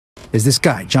There's this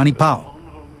guy, Johnny Powell.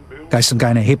 Guy's some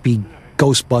kind of hippie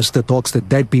ghostbuster, talks to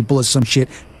dead people or some shit.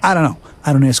 I don't know.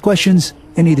 I don't ask questions,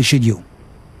 and neither should you.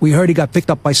 We heard he got picked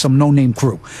up by some no-name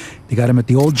crew. They got him at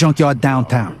the old junkyard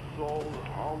downtown.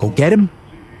 Go get him,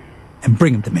 and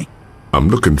bring him to me. I'm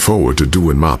looking forward to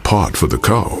doing my part for the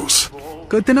cause.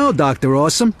 Good to know, Dr.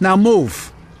 Awesome. Now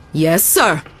move. Yes,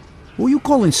 sir. Who are you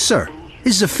calling sir?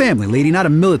 This is a family, lady, not a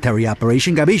military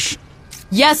operation, gabish?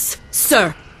 Yes,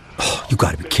 sir. Oh, you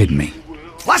gotta be kidding me.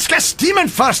 Let's get steaming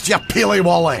first, you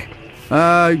peely-wally.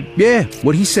 Yeah,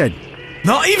 what he said.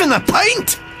 Not even a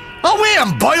pint? Away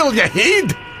and boil your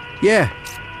head. Yeah,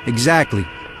 exactly.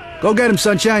 Go get him,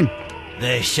 Sunshine.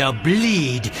 They shall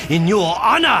bleed in your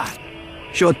honor.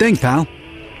 Sure thing, pal.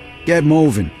 Get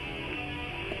moving.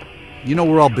 You know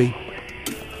where I'll be.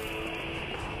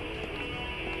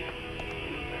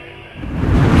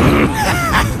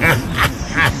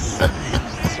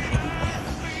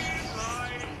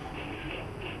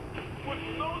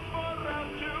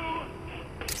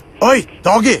 Oi,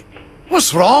 doggy.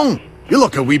 What's wrong? You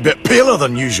look a wee bit paler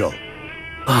than usual.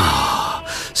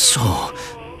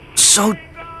 So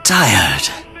tired.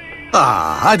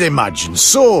 Ah, I'd imagine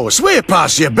so. It's way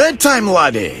past your bedtime,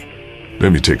 laddie.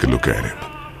 Let me take a look at him.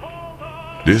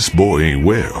 This boy ain't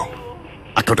well.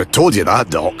 I could have told you that,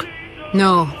 Doc.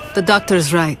 No, the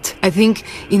doctor's right. I think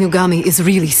Inugami is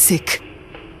really sick.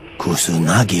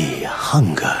 Kusunagi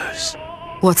hungers.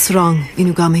 What's wrong,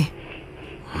 Inugami?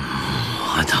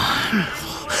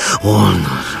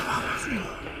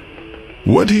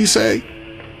 What'd he say?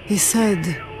 He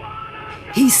said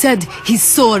his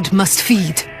sword must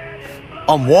feed.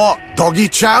 On what, doggy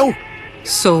chow?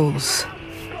 Souls.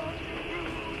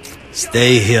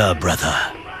 Stay here, brother.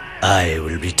 I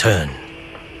will return.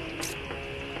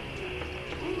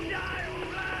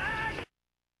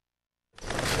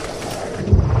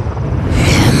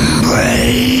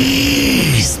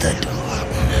 Embrace the darkness.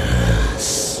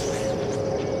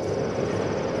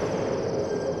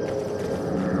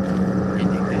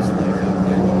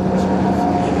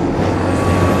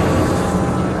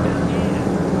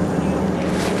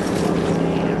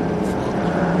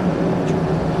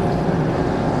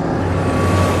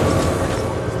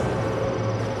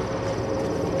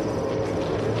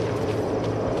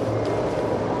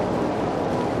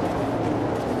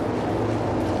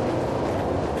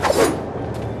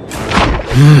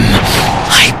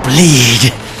 I bleed.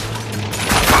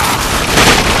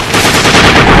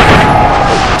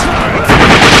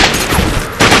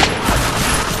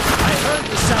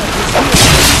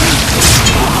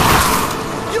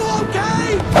 You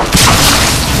okay?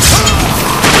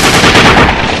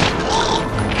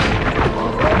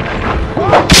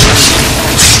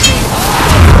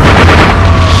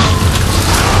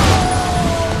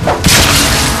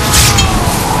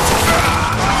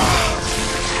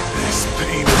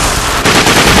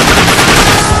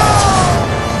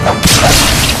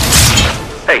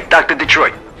 Hey, Dr.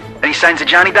 Detroit. Any signs of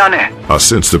Johnny down there? I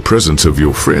sense the presence of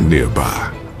your friend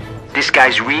nearby. This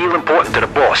guy's real important to the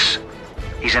boss.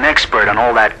 He's an expert on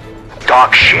all that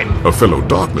dark shit. A fellow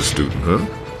darkness student, huh?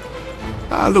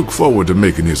 I look forward to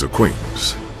making his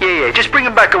acquaintance. Yeah, just bring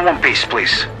him back in one piece,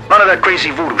 please. None of that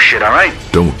crazy voodoo shit, alright?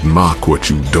 Don't mock what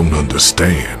you don't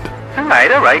understand.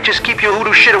 Alright. Just keep your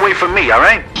hoodoo shit away from me,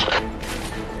 alright?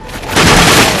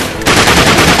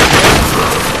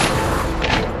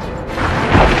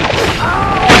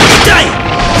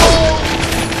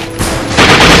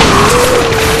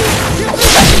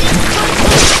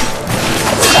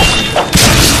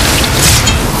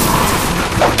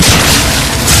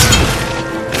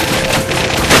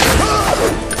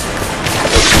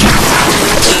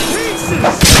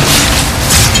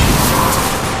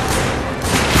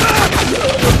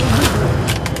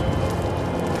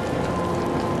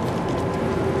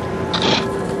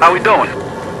 How we doing?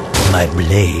 My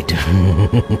blade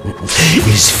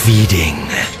is feeding.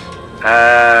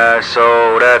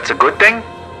 So that's a good thing?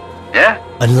 Yeah?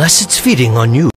 Unless it's feeding on you.